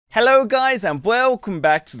Hello guys and welcome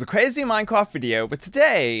back to the crazy Minecraft video, but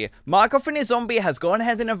today, Minecraft and his zombie has gone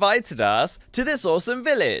ahead and invited us to this awesome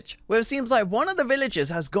village, where it seems like one of the villagers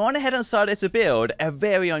has gone ahead and started to build a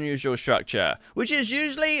very unusual structure, which is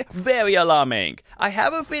usually very alarming. I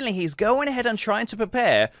have a feeling he's going ahead and trying to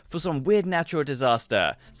prepare for some weird natural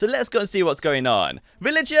disaster, so let's go and see what's going on.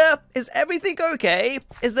 Villager, is everything okay?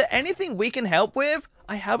 Is there anything we can help with?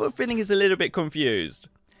 I have a feeling he's a little bit confused.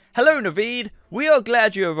 Hello Naveed, we are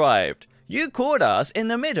glad you arrived. You caught us in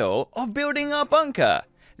the middle of building our bunker.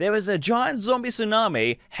 There is a giant zombie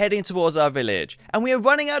tsunami heading towards our village, and we are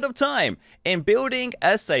running out of time in building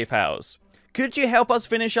a safe house. Could you help us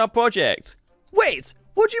finish our project? Wait,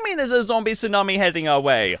 what do you mean there's a zombie tsunami heading our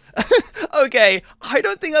way? Okay, I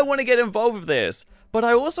don't think I want to get involved with this, but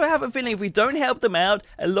I also have a feeling if we don't help them out,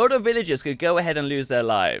 a lot of villagers could go ahead and lose their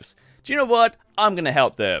lives. Do you know what? I'm gonna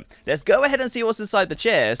help them. Let's go ahead and see what's inside the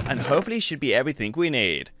chest, and hopefully it should be everything we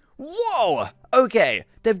need. Whoa! Okay,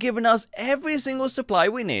 they've given us every single supply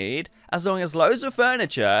we need, as long as loads of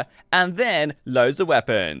furniture, and then loads of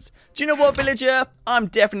weapons. Do you know what, villager? I'm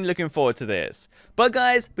definitely looking forward to this. But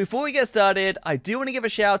guys, before we get started, I do want to give a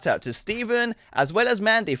shout out to Steven, as well as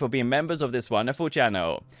Mandy for being members of this wonderful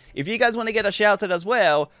channel. If you guys want to get a shout out as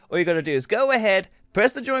well, all you gotta do is go ahead,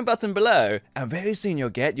 press the join button below, and very soon you'll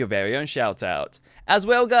get your very own shout out. As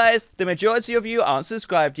well guys, the majority of you aren't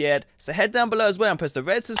subscribed yet, so head down below as well and press the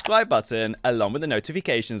red subscribe button along with the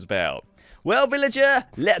notifications bell. Well villager,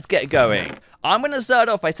 let's get going. I'm going to start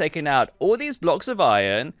off by taking out all these blocks of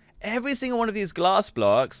iron, every single one of these glass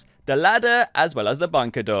blocks, the ladder as well as the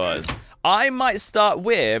bunker doors. I might start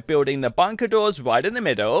with building the bunker doors right in the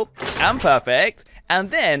middle, and perfect,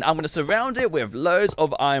 and then I'm going to surround it with loads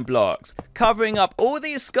of iron blocks, covering up all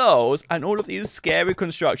these skulls and all of these scary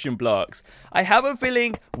construction blocks. I have a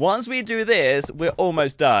feeling once we do this, we're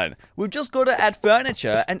almost done. We've just got to add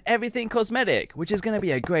furniture and everything cosmetic, which is going to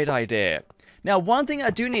be a great idea. Now, one thing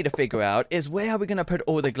I do need to figure out is where are we going to put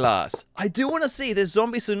all the glass? I do want to see this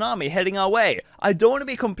zombie tsunami heading our way. I don't want to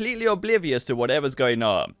be completely oblivious to whatever's going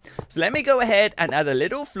on. So let me go ahead and add a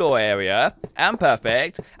little floor area, and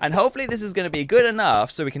perfect, and hopefully this is going to be good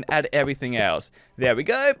enough so we can add everything else. There we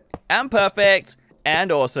go, and perfect.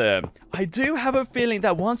 And awesome. I do have a feeling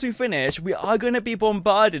that once we finish, we are going to be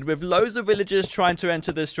bombarded with loads of villagers trying to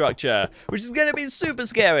enter this structure, which is going to be super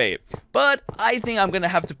scary. But I think I'm going to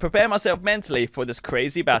have to prepare myself mentally for this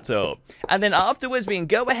crazy battle. And then afterwards, we can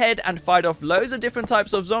go ahead and fight off loads of different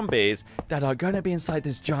types of zombies that are going to be inside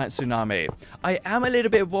this giant tsunami. I am a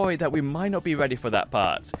little bit worried that we might not be ready for that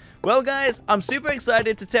part. Well guys, I'm super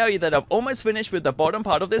excited to tell you that I've almost finished with the bottom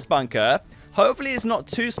part of this bunker. Hopefully it's not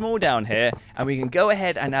too small down here, and we can go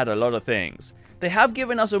ahead and add a lot of things. They have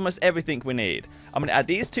given us almost everything we need. I'm going to add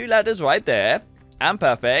these two ladders right there, and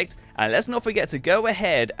perfect. And let's not forget to go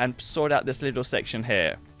ahead and sort out this little section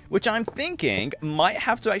here, which I'm thinking might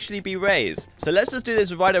have to actually be raised. So let's just do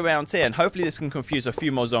this right around here, and hopefully this can confuse a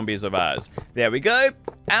few more zombies of ours. There we go,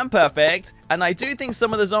 and perfect. And I do think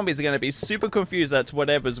some of the zombies are going to be super confused at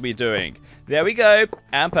whatever's we're doing. There we go,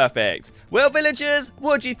 and perfect. Well villagers,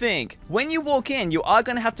 what do you think? When you walk in, you are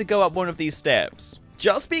going to have to go up one of these steps.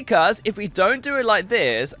 Just because if we don't do it like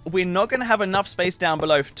this, we're not going to have enough space down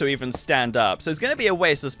below to even stand up. So it's going to be a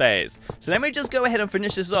waste of space. So let me just go ahead and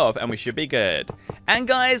finish this off, and we should be good. And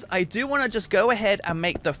guys, I do want to just go ahead and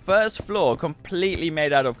make the first floor completely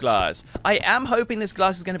made out of glass. I am hoping this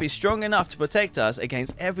glass is going to be strong enough to protect us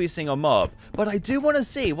against every single mob. But I do want to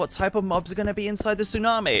see what type of mobs are going to be inside the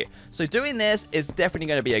tsunami. So doing this is definitely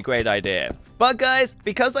going to be a great idea. But guys,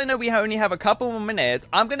 because I know we only have a couple more minutes,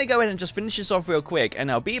 I'm going to go ahead and just finish this off real quick,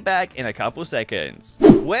 and I'll be back in a couple seconds.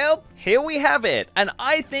 Well, here we have it, and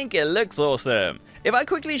I think it looks awesome. If I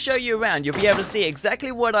quickly show you around, you'll be able to see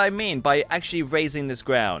exactly what I mean by actually raising this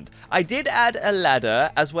ground. I did add a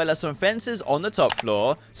ladder as well as some fences on the top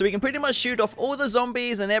floor, so we can pretty much shoot off all the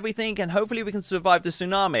zombies and everything, and hopefully we can survive the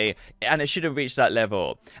tsunami, and it shouldn't reach that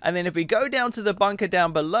level. And then if we go down to the bunker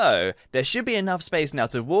down below, there should be enough space now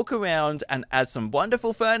to walk around and add some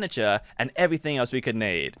wonderful furniture and everything else we could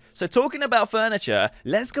need. So talking about furniture,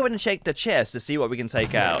 let's go ahead and check the chest to see what we can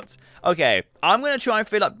take out. Okay, I'm going to try and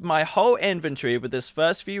fill up my whole inventory with this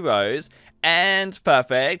first few rows, and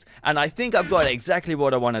perfect. And I think I've got exactly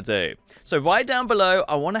what I want to do. So right down below,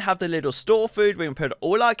 I want to have the little store food where we can put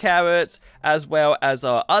all our carrots as well as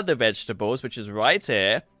our other vegetables, which is right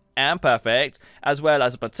here. And perfect, as well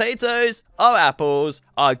as potatoes, our apples,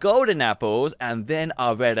 our golden apples, and then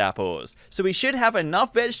our red apples. So we should have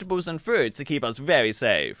enough vegetables and fruits to keep us very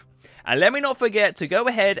safe. And let me not forget to go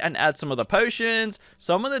ahead and add some of the potions,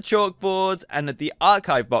 some of the chalkboards, and the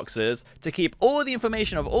archive boxes to keep all the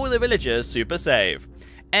information of all the villagers super safe.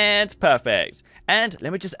 And perfect. And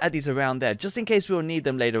let me just add these around there, just in case we'll need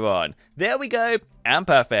them later on. There we go, and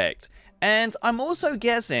perfect. And I'm also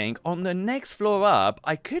guessing on the next floor up,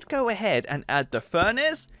 I could go ahead and add the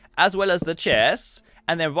furnace, as well as the chests,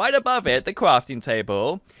 and then right above it, the crafting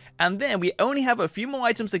table. And then we only have a few more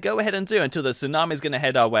items to go ahead and do until the tsunami is going to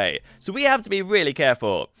head our way. So we have to be really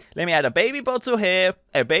careful. Let me add a baby bottle here,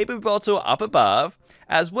 a baby bottle up above,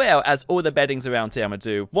 as well as all the beddings around here. I'm going to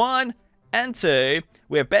do 1 and 2.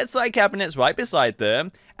 We have bedside cabinets right beside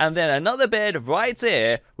them. And then another bed right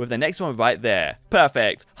here with the next one right there.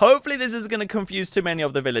 Perfect. Hopefully this is going to confuse too many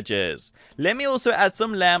of the villagers. Let me also add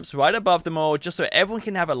some lamps right above them all just so everyone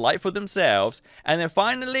can have a light for themselves. And then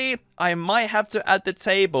finally, I might have to add the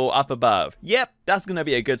table up above. Yep, that's going to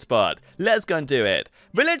be a good spot. Let's go and do it.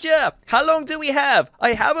 Villager, how long do we have?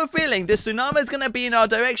 I have a feeling this tsunami is going to be in our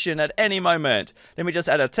direction at any moment. Let me just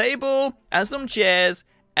add a table and some chairs.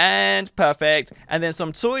 And perfect. And then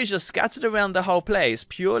some toys just scattered around the whole place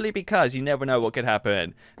purely because you never know what could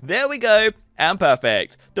happen. There we go. And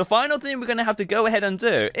perfect. The final thing we're going to have to go ahead and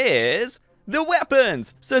do is the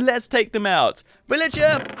weapons. So let's take them out.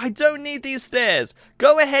 Villager, I don't need these stairs.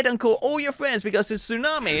 Go ahead and call all your friends because the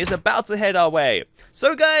tsunami is about to head our way.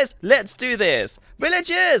 So guys, let's do this.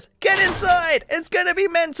 Villagers, get inside. It's gonna be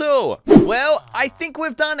mental. Well, I think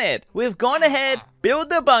we've done it. We've gone ahead, built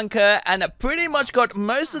the bunker, and pretty much got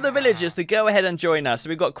most of the villagers to go ahead and join us. So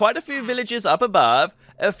we've got quite a few villagers up above,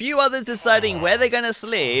 a few others deciding where they're gonna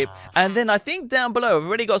sleep, and then I think down below we've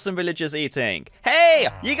already got some villagers eating. Hey,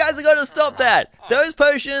 you guys are gonna stop that. Those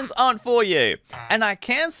potions aren't for you. And I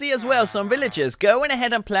can see as well some villagers going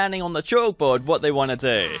ahead and planning on the chalkboard what they want to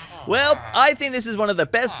do. Well, I think this is one of the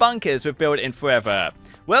best bunkers we've built in forever.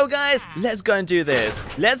 Well guys, let's go and do this.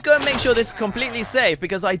 Let's go and make sure this is completely safe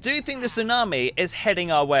because I do think the tsunami is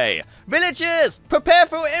heading our way. Villagers, prepare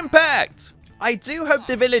for impact! I do hope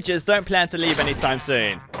the villagers don't plan to leave anytime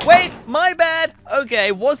soon. Wait, my bad!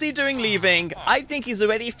 Okay, what's he doing leaving? I think he's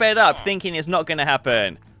already fed up thinking it's not gonna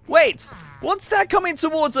happen. Wait, what's that coming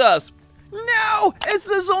towards us? No! It's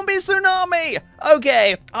the zombie tsunami!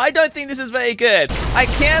 Okay, I don't think this is very good. I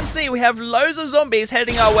can see we have loads of zombies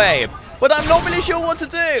heading our way, but I'm not really sure what to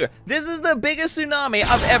do. This is the biggest tsunami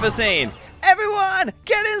I've ever seen. Everyone,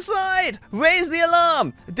 get inside! Raise the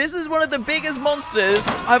alarm! This is one of the biggest monsters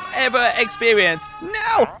I've ever experienced.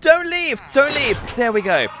 No! Don't leave! Don't leave! There we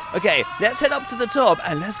go. Okay, let's head up to the top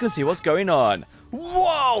and let's go see what's going on.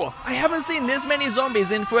 Whoa! I haven't seen this many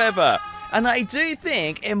zombies in forever. And I do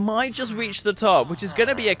think it might just reach the top, which is going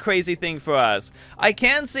to be a crazy thing for us. I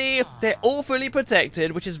can see they're all fully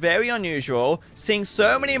protected, which is very unusual, seeing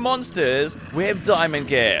so many monsters with diamond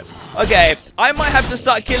gear. Okay, I might have to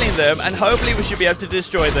start killing them, and hopefully we should be able to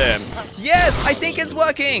destroy them. Yes, I think it's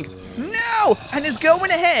working. No! And it's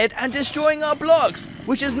going ahead and destroying our blocks,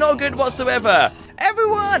 which is not good whatsoever.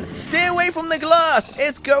 Everyone, stay away from the glass.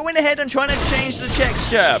 It's going ahead and trying to change the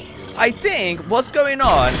texture. I think what's going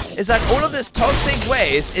on is that all of this toxic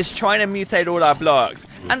waste is trying to mutate all our blocks.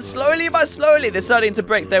 And slowly by slowly, they're starting to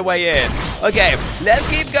break their way in. Okay, let's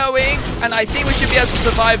keep going. And I think we should be able to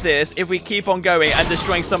survive this if we keep on going and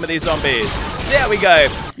destroying some of these zombies. There we go.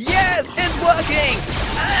 Yes, it's working.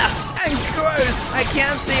 Ah, and gross. I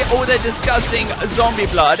can't see all the disgusting zombie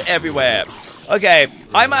blood everywhere. Okay,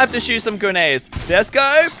 I might have to shoot some grenades. Let's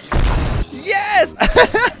go. Yes!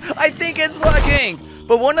 I think it's working.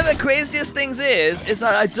 But one of the craziest things is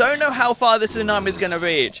that I don't know how far the tsunami is going to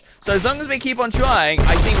reach. So as long as we keep on trying,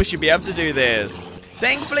 I think we should be able to do this.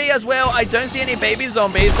 Thankfully as well, I don't see any baby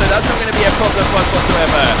zombies, so that's not going to be a problem for us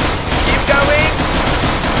whatsoever. Keep going.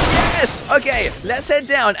 Yes! Okay, let's head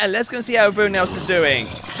down and let's go see how everyone else is doing.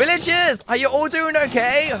 Villagers, are you all doing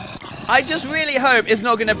okay? I just really hope it's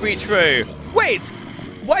not going to breach through. Wait!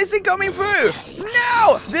 Why is it coming through?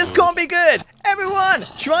 No! This can't be good! Everyone,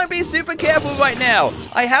 try and be super careful right now.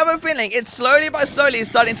 I have a feeling it's slowly by slowly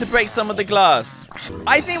starting to break some of the glass.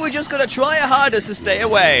 I think we just gotta try our hardest to stay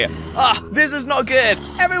away. Ah, this is not good.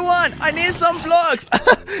 Everyone, I need some blocks.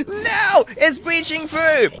 No! It's breaching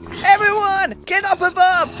through. Everyone, get up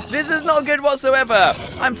above. This is not good whatsoever.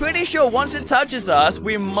 I'm pretty sure once it touches us,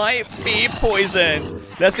 we might be poisoned.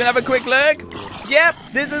 Let's go have a quick look. Yep,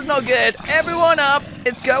 this is not good. Everyone up.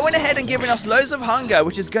 It's going ahead and giving us loads of hunger,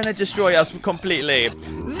 which is going to destroy us completely.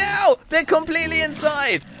 No, they're completely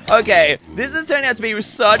inside. Okay, this is turning out to be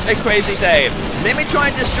such a crazy day. Let me try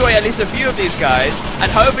and destroy at least a few of these guys,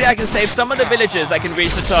 and hopefully I can save some of the villagers that can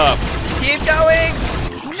reach the top. Keep going.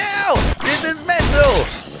 No, this is mental.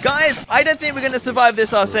 Guys, I don't think we're going to survive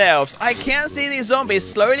this ourselves. I can see these zombies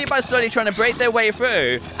slowly by slowly trying to break their way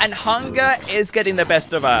through, and hunger is getting the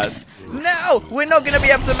best of us. No, we're not going to be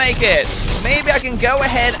able to make it. maybe I can go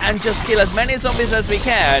ahead and just kill as many zombies as we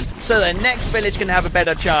can so the next village can have a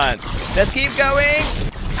better chance. Let's keep going.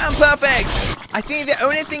 And perfect. I think the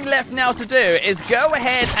only thing left now to do is go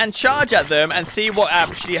ahead and charge at them and see what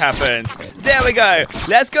actually happens. There we go.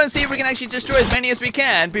 Let's go and see if we can actually destroy as many as we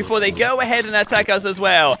can before they go ahead and attack us as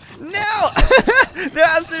well. No! They're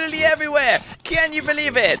absolutely everywhere. Can you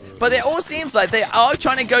believe it? But it all seems like they are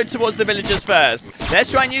trying to go towards the villagers first. Let's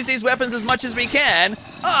try and use these weapons as much as we can.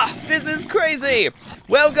 Ah, this is crazy.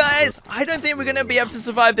 Well, guys, I don't think we're going to be able to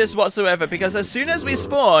survive this whatsoever because as soon as we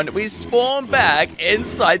spawn back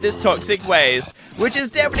inside this toxic waste, which is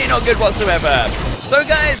definitely not good whatsoever. So,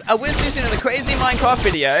 guys, I will see you soon in the crazy Minecraft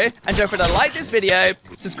video, and don't forget to like this video,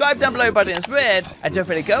 subscribe down below, button is red, and don't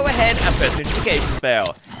forget to go ahead and press the notifications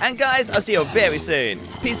bell. And, guys, I'll see you very soon.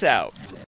 Peace out.